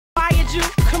Would you?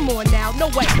 Come on now, no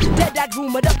way. Dead that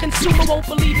rumor, the consumer won't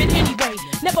believe it anyway.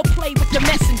 Never play with the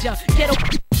messenger. Ghetto.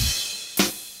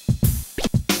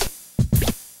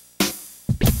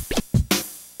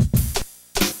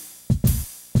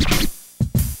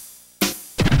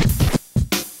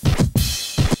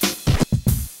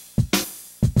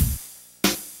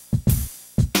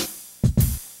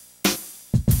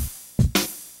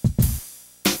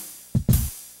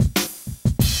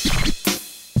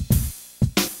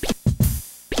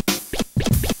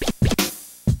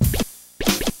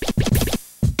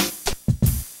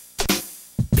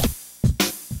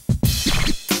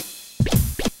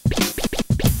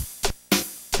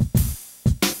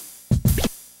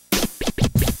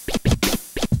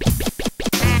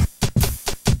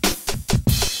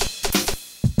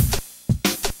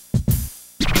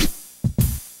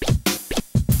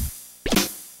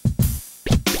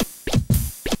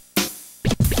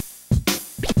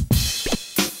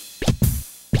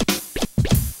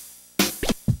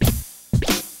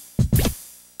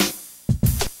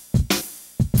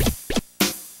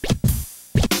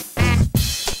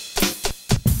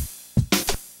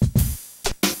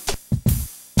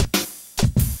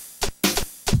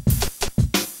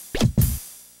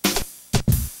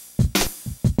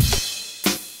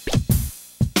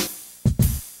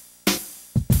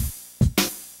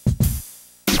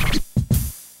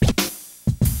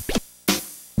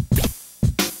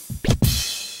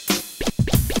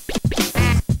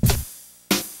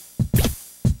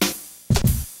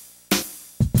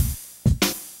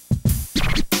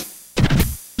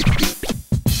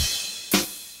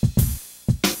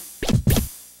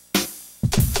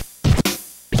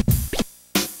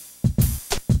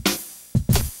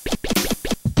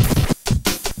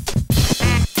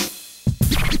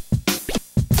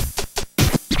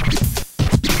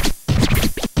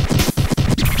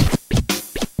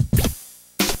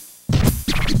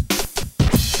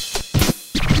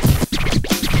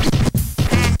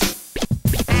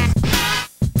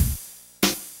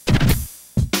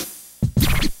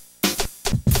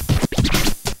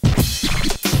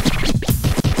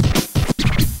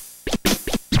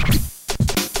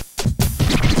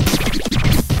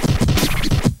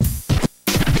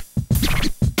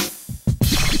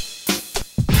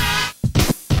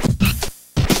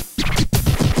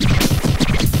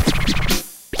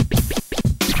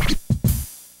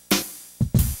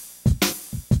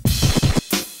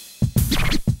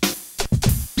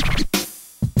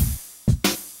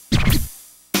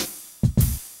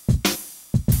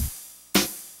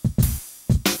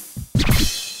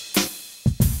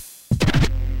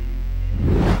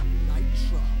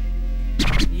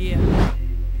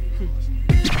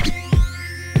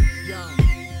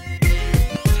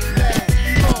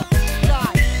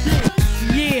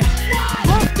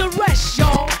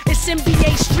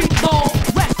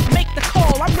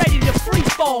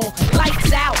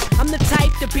 Lights out, I'm the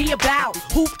type to be about.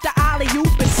 Hoop the alley-oop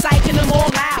and psyching them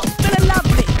all out. Feeling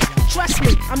lovely, trust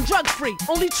me, I'm drug-free.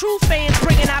 Only true fans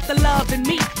bringing out the love in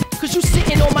me. Cause you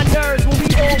sitting on my nerves when we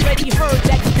already heard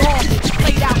that garbage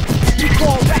played out. We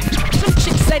call rap, some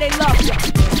chicks say they love ya.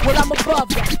 Well, I'm above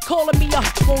that, calling me up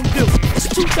won't do. It's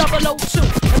 2002,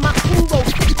 and my crew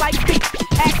rolls like beat.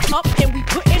 Act up and we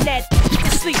putting that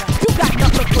to sleep. You got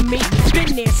nothing for me,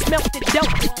 been there, smelt it,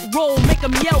 dealt it. Roll, make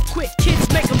them yell quick, kids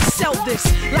make them sell this.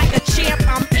 Like a champ,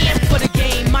 I'm amped for the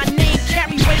game. My name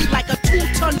carry weight like a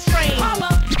 2-ton frame.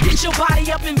 Holla, get your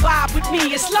body up and vibe with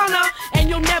me. It's Lana, and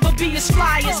you'll never be as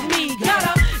fly as me.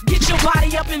 Gotta get your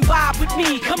body up and vibe with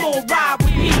me. Come on, ride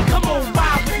with me. Come on,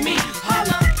 ride with me.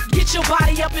 Holla, get your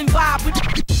body up and vibe with me.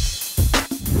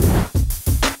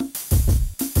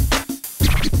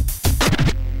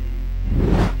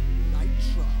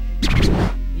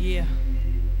 Yeah.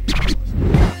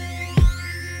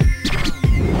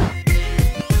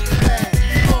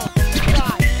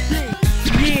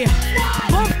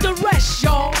 Yeah. Bump the rest,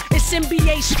 y'all. It's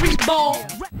NBA street ball.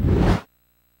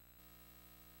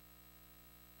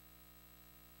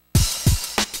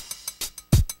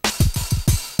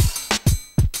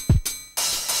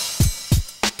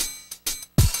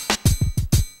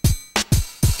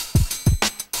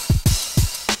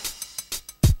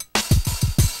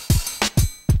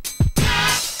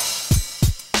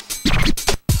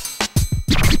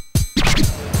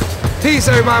 Peace,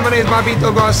 everybody. My name is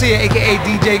Bobito Garcia, aka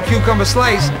DJ Cucumber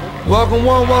Slice. Welcome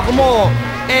one, welcome all.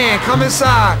 And come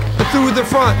inside, and through the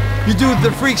front. You do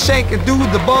the freak shank and do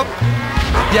the bump.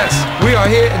 Yes, we are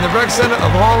here in the rec center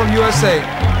of Harlem, USA.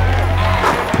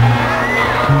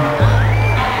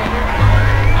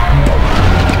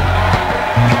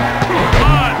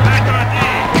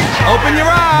 Open your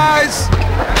eyes.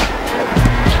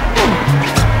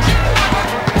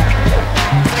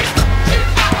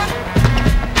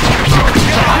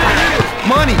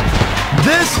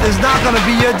 is not gonna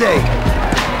be your day.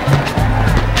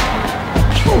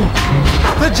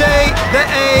 The J, the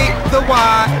A, the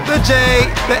Y, the J,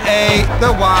 the A,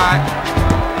 the Y.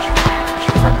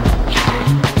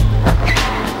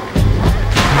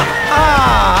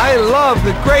 Ah, I love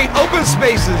the great open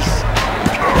spaces.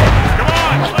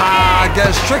 I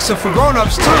guess tricks are for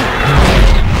grown-ups too.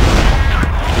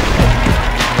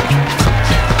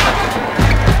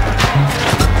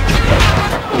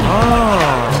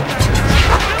 Oh,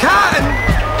 cotton.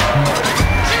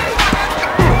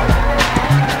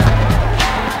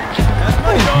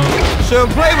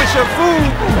 Shouldn't play with your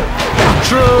food.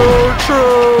 True,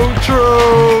 true,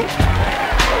 true.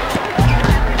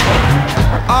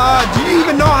 Do you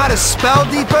even know how to spell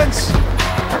defense?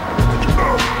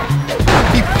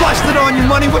 He flushed it on you,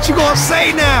 money. What you gonna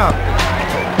say now?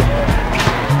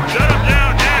 Shut him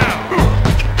down now.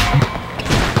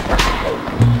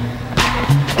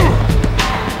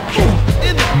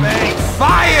 In the bank.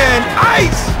 Fire and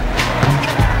ice.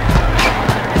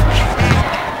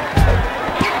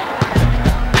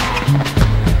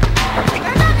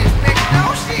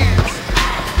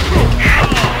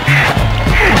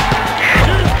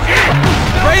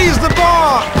 Raise the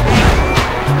bar.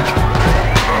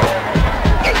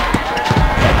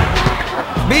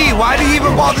 B, why do you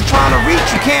even bother trying to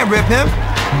reach? You can't rip him.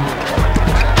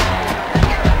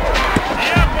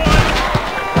 Yeah, boy.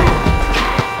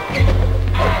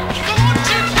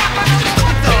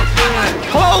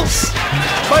 Close,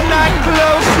 but not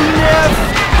close enough.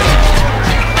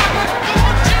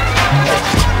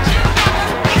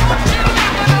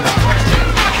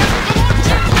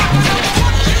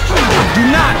 Do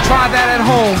not try that at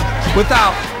home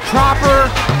without proper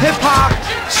hip-hop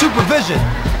supervision.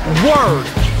 Word.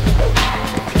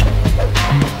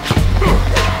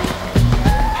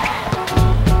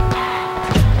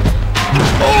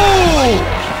 Oh!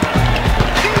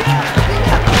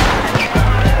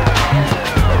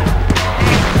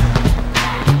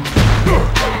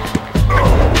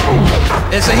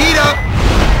 It's a heat up.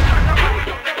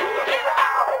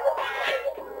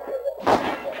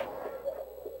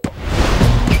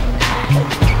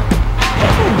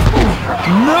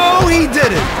 No, he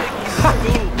didn't.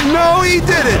 No, he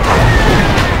didn't.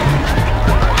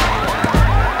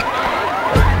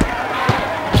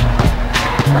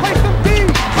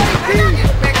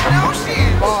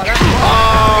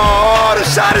 Oh, the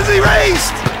shot is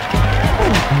erased.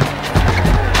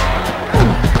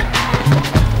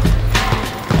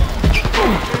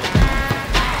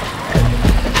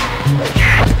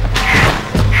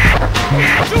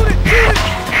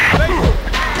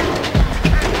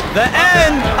 The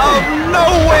end of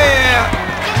nowhere.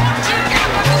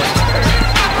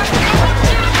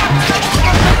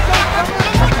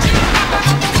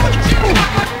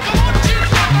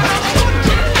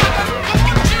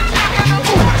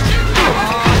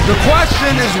 The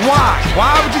question is why?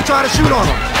 Why would you try to shoot on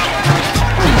him?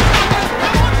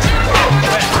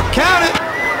 Count it.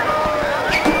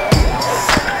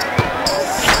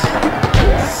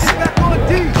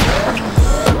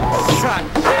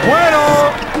 Bueno.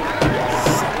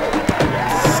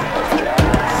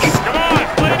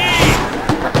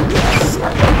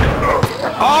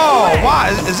 Oh, why?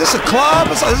 Is this a club?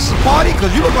 Is this a party?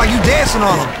 Because you look like you dancing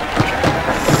on him.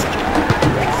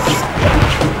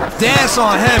 Dance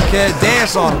on him, kid.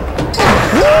 Dance on him.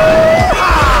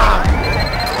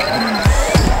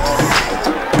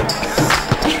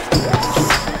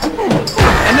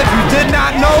 And if you did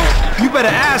not know, you better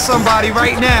ask somebody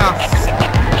right now.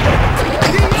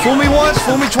 Fool me once,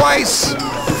 fool me twice,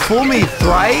 fool me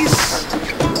thrice.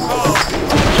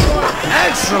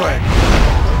 Excellent.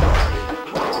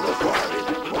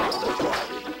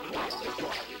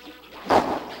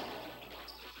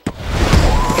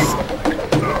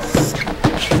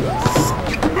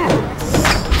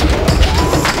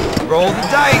 Roll the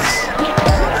dice.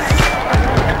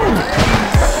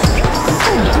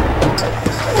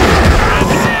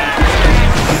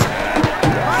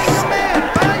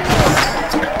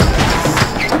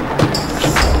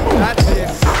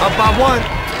 Up by one.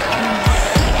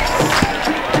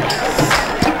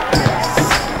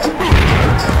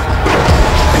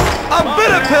 A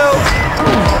bitter pill.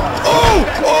 Oh,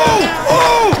 oh,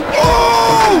 oh,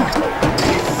 oh!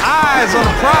 Eyes on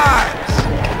the prize.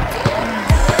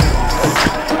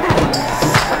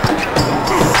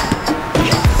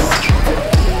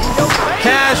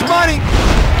 Cash money.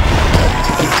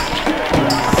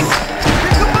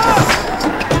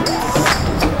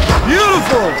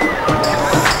 Beautiful.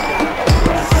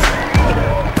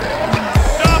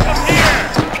 Stop him here.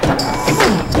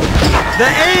 The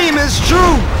aim is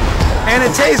true, and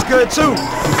it tastes good too.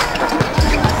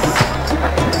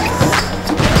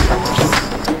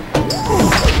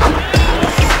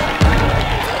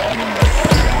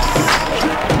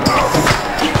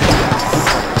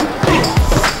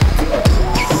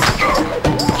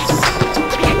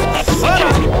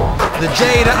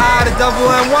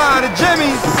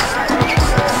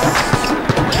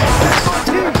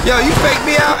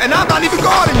 wasn't even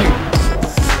guarding you.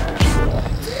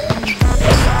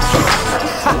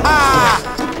 Ha ha!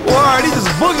 Word, he just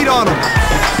boogied on him.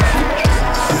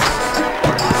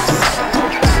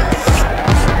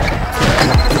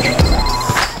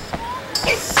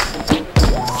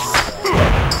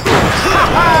 Ha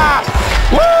ha!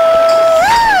 Woo!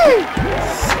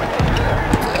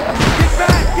 Get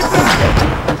back! Get back!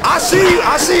 I see you.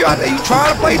 I see you out there. You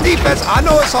trying to play defense. I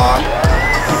know it's hard.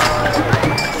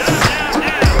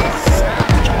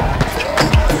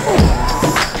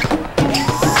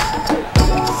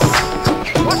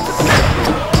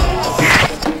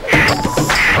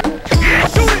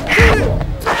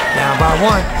 Down by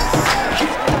one.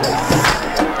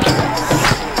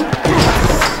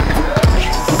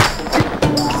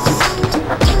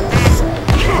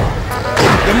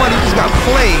 The money just got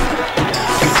played.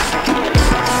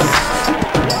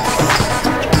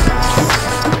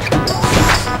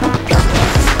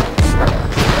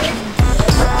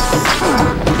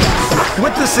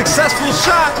 With the successful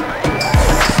shot.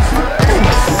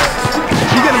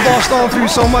 You're getting ball stolen for you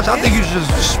so much, I think you should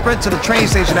just sprint to the train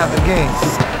station after the game.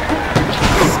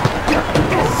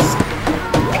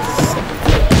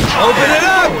 Open it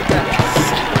up!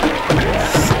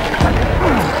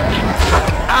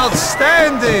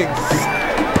 Outstanding!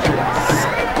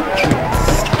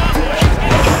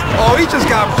 Oh, he just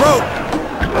got broke.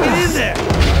 Get in there!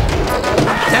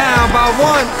 Down by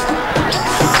one.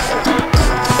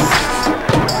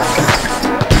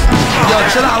 Yo,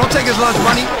 chill out, don't take his lunch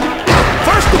money.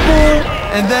 First the bull,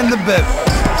 and then the bip.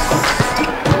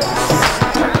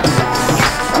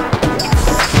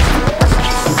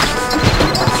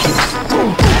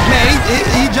 Man,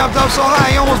 he jumped up so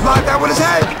high, he almost blocked that with his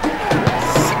head.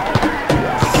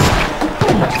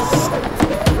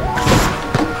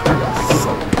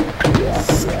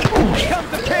 Here comes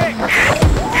the kick!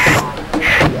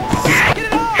 Get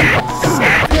it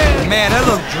on! Man, that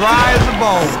looked dry as a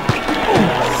bone.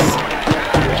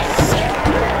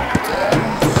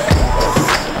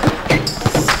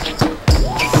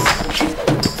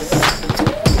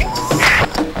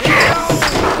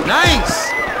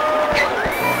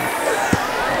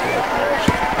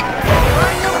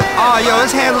 Oh, yo,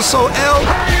 his handle's so ill.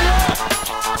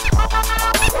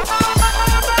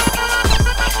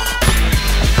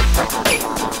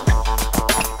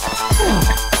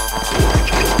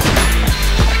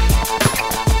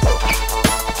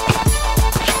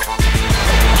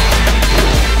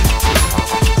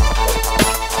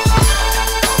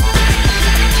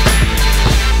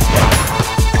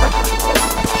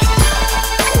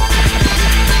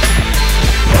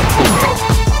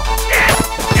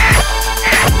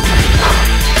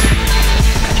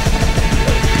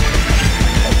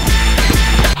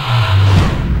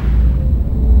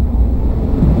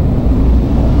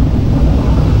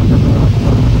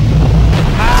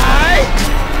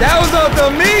 That was up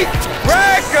to me,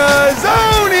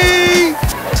 Brackazoni!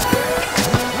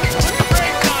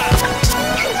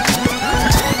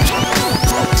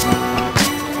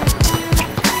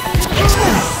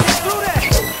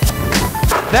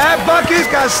 That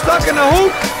bucket got stuck in the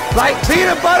hoop like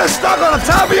peanut butter stuck on the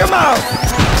top of your mouth.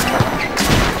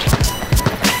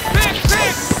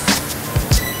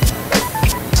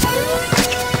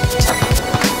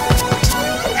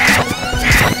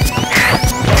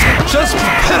 Just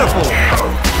pitiful.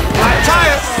 I'm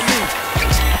tired.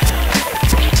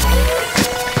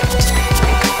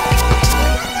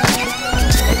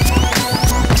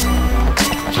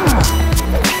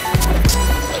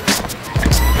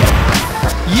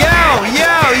 Yo,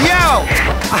 yo, yo.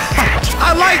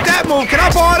 I like that move. Can I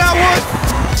borrow that one?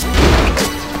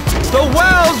 The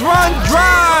wells run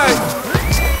dry.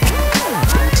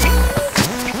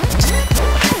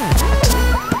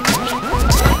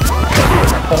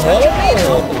 Oh.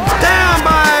 Down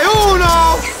by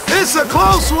uno. It's a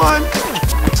close one.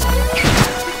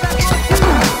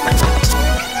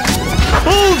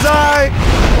 Bullseye.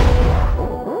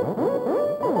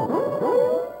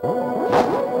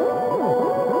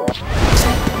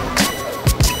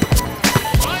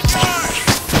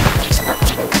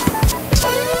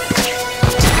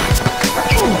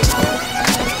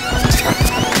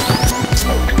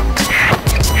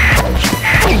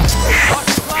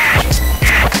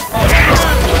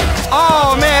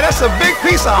 Oh man, that's a big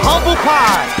piece of humble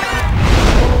pie.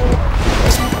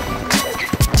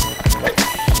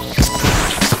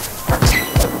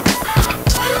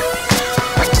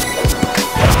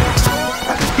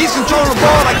 He's controlling the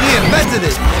ball like he invented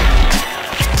it.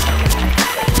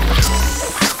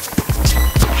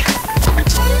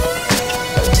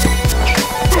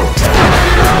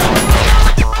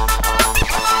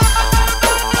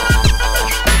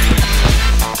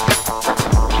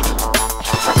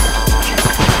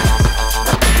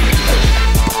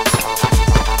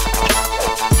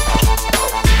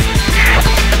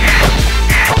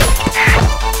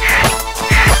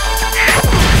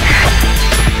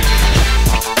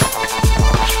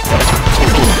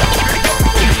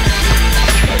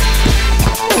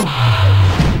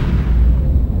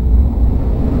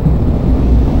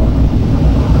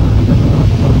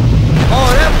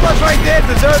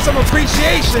 some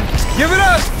appreciation. Give it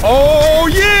up. Oh,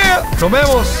 yeah. Nos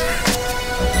vemos.